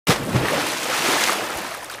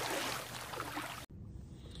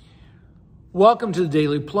Welcome to the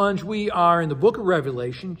Daily Plunge. We are in the book of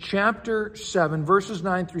Revelation, chapter 7, verses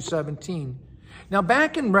 9 through 17. Now,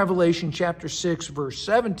 back in Revelation chapter 6, verse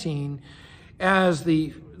 17, as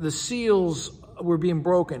the seals were being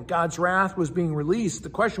broken, God's wrath was being released. The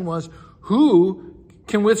question was, who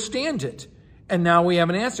can withstand it? And now we have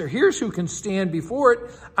an answer. Here's who can stand before it.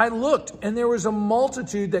 I looked, and there was a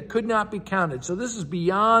multitude that could not be counted. So this is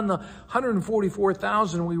beyond the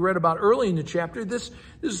 144,000 we read about early in the chapter. This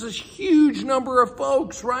is this huge number of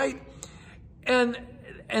folks, right? And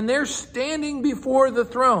they're standing before the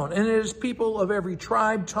throne. And it is people of every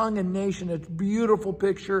tribe, tongue, and nation. It's a beautiful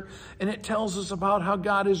picture. And it tells us about how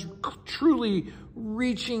God is truly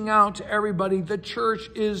reaching out to everybody. The church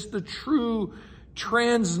is the true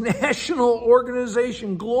transnational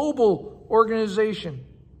organization, global organization,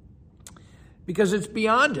 because it's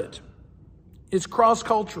beyond it. It's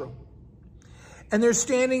cross-cultural. And they're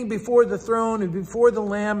standing before the throne and before the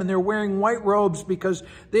Lamb, and they're wearing white robes because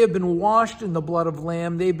they have been washed in the blood of the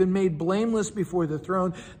Lamb. They've been made blameless before the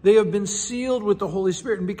throne. They have been sealed with the Holy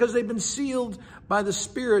Spirit. And because they've been sealed by the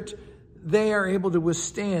Spirit, they are able to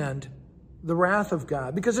withstand the wrath of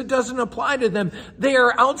God, because it doesn't apply to them. They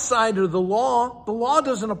are outside of the law. The law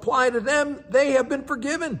doesn't apply to them. They have been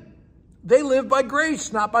forgiven. They live by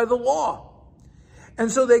grace, not by the law.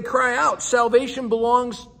 And so they cry out, salvation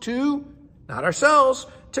belongs to, not ourselves,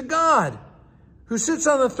 to God, who sits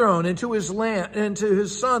on the throne, and to his Lamb, and to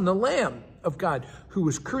his Son, the Lamb of God, who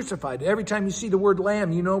was crucified. Every time you see the word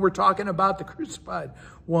Lamb, you know we're talking about the crucified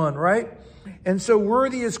one, right? And so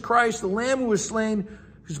worthy is Christ, the Lamb who was slain,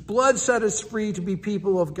 whose blood set us free to be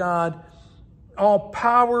people of God. All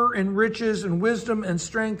power and riches and wisdom and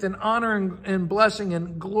strength and honor and blessing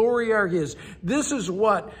and glory are his. This is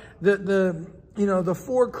what the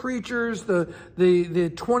four creatures,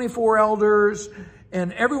 the 24 elders,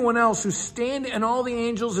 and everyone else who's standing, and all the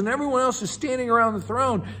angels and everyone else who's standing around the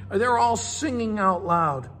throne, they're all singing out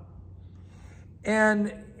loud.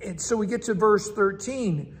 And so we get to verse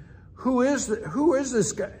 13. Who is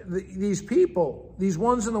this guy, these people, these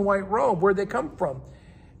ones in the white robe? Where'd they come from?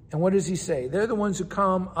 And what does he say? They're the ones who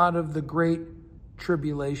come out of the great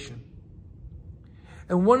tribulation.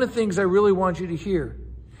 And one of the things I really want you to hear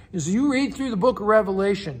is you read through the book of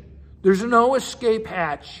Revelation, there's no escape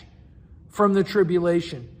hatch from the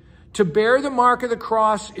tribulation. To bear the mark of the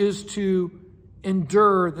cross is to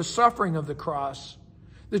endure the suffering of the cross.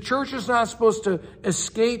 The church is not supposed to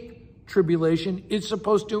escape tribulation. It's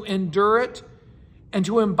supposed to endure it and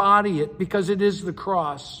to embody it, because it is the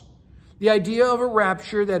cross. The idea of a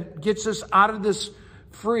rapture that gets us out of this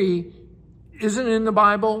free isn't in the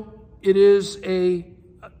Bible. It's an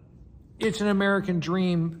American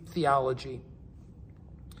dream theology.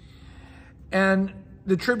 And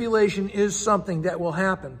the tribulation is something that will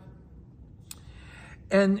happen.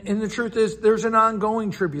 And the truth is, there's an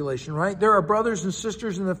ongoing tribulation, right? There are brothers and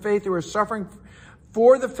sisters in the faith who are suffering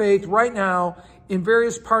for the faith right now in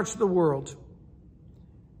various parts of the world.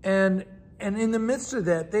 And in the midst of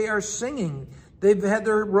that, they are singing. They've had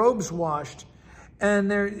their robes washed. And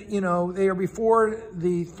they are before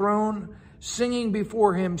the throne, singing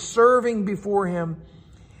before him, serving before him.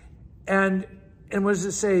 And what does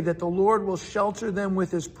it say? That the Lord will shelter them with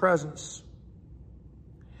his presence.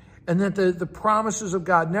 And that the promises of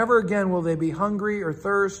God, never again will they be hungry or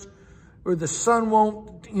thirst, or the sun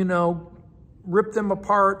won't, rip them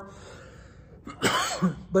apart.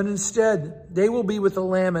 But instead, they will be with the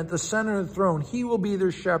Lamb at the center of the throne. He will be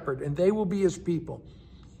their shepherd, and they will be his people.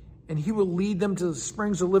 And he will lead them to the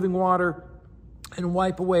springs of living water and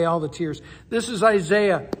wipe away all the tears. This is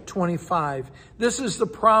Isaiah 25. This is the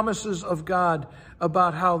promises of God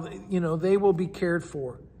about how, they will be cared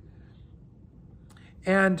for.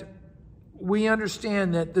 And we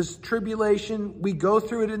understand that this tribulation, we go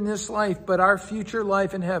through it in this life, but our future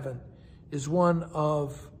life in heaven is one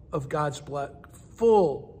of God's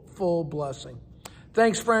full blessing.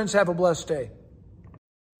 Thanks, friends. Have a blessed day.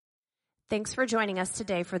 Thanks for joining us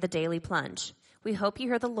today for the Daily Plunge. We hope you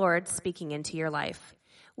hear the Lord speaking into your life.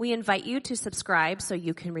 We invite you to subscribe so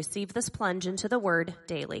you can receive this plunge into the Word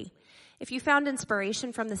daily. If you found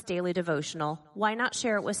inspiration from this daily devotional, why not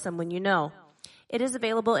share it with someone you know? It is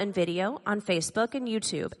available in video on Facebook and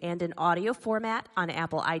YouTube, and in audio format on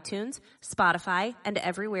Apple iTunes, Spotify, and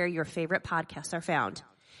everywhere your favorite podcasts are found.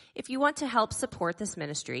 If you want to help support this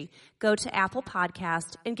ministry, go to Apple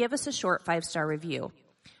Podcast and give us a short 5-star review.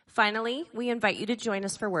 Finally, we invite you to join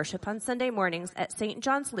us for worship on Sunday mornings at St.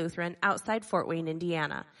 John's Lutheran outside Fort Wayne,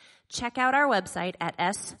 Indiana. Check out our website at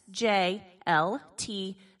sjlt.org.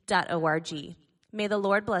 May the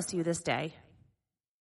Lord bless you this day.